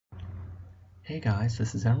Hey guys,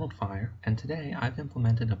 this is Emerald Fire, and today I've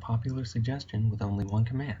implemented a popular suggestion with only one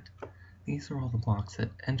command. These are all the blocks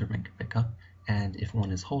that Endermen can pick up, and if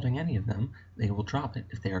one is holding any of them, they will drop it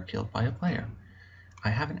if they are killed by a player.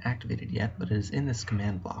 I haven't activated yet, but it is in this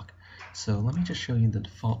command block, so let me just show you the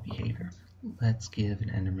default behavior. Let's give an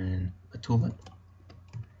Enderman a tulip.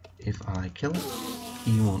 If I kill it,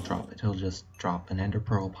 he won't drop it, he'll just drop an ender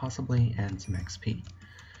pearl possibly and some XP.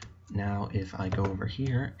 Now if I go over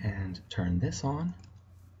here and turn this on,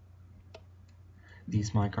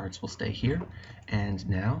 these minecarts will stay here, and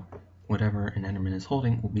now whatever an Enderman is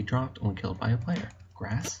holding will be dropped when killed by a player.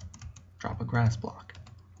 Grass, drop a grass block.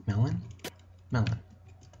 Melon, melon.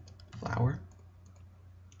 Flower,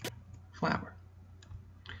 flower.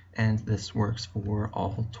 And this works for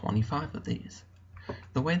all 25 of these.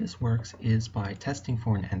 The way this works is by testing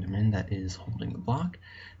for an Enderman that is holding the block,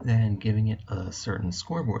 then giving it a certain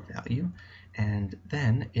scoreboard value, and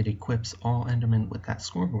then it equips all Endermen with that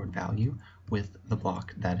scoreboard value with the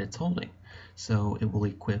block that it's holding. So it will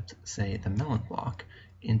equip, say, the melon block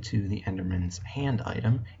into the Enderman's hand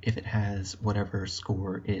item if it has whatever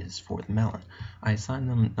score is for the melon. I assign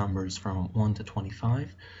them numbers from 1 to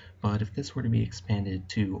 25, but if this were to be expanded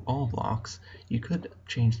to all blocks, you could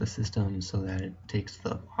change the system so that it takes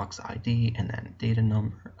the block's ID and then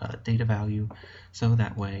data value, so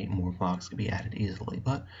that way more blocks can be added easily.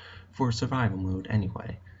 But for survival mode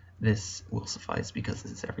anyway, this will suffice because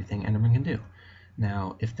this is everything Enderman can do.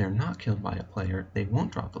 Now, if they're not killed by a player, they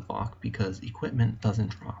won't drop the block because equipment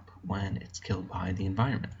doesn't drop when it's killed by the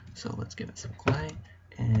environment. So let's give it some clay,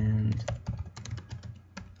 and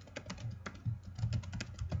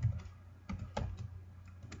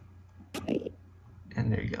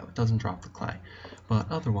there you go, it doesn't drop the clay.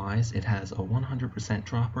 But otherwise, it has a 100%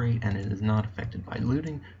 drop rate, and it is not affected by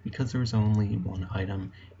looting because there is only one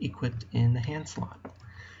item equipped in the hand slot.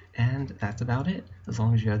 And that's about it. As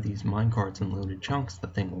long as you have these minecarts and loaded chunks, the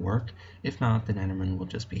thing will work. If not, then Enderman will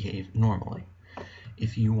just behave normally.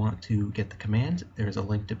 If you want to get the command, there's a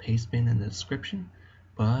link to Pastebin in the description.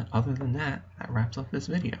 But other than that, that wraps up this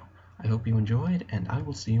video. I hope you enjoyed, and I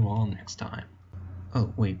will see you all next time.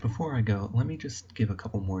 Oh, wait, before I go, let me just give a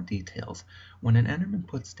couple more details. When an Enderman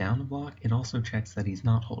puts down a block, it also checks that he's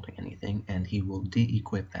not holding anything, and he will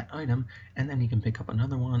de-equip that item, and then he can pick up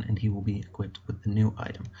another one, and he will be equipped with the new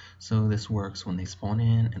item. So this works when they spawn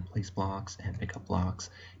in and place blocks and pick up blocks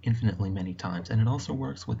infinitely many times, and it also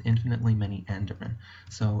works with infinitely many Endermen.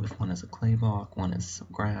 So if one is a clay block, one is some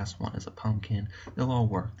grass, one is a pumpkin, they'll all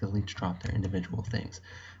work. They'll each drop their individual things.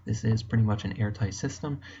 This is pretty much an airtight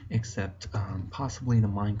system, except possibly the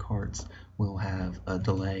minecarts will have a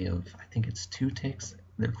delay of, I think it's 2 ticks,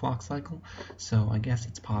 their clock cycle. So I guess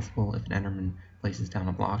it's possible if an Enderman places down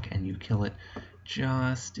a block and you kill it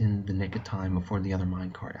just in the nick of time before the other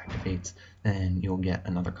minecart activates, then you'll get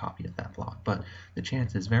another copy of that block. But the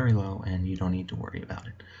chance is very low and you don't need to worry about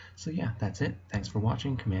it. So yeah, that's it. Thanks for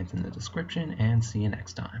watching. Commands in the description, and see you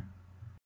next time.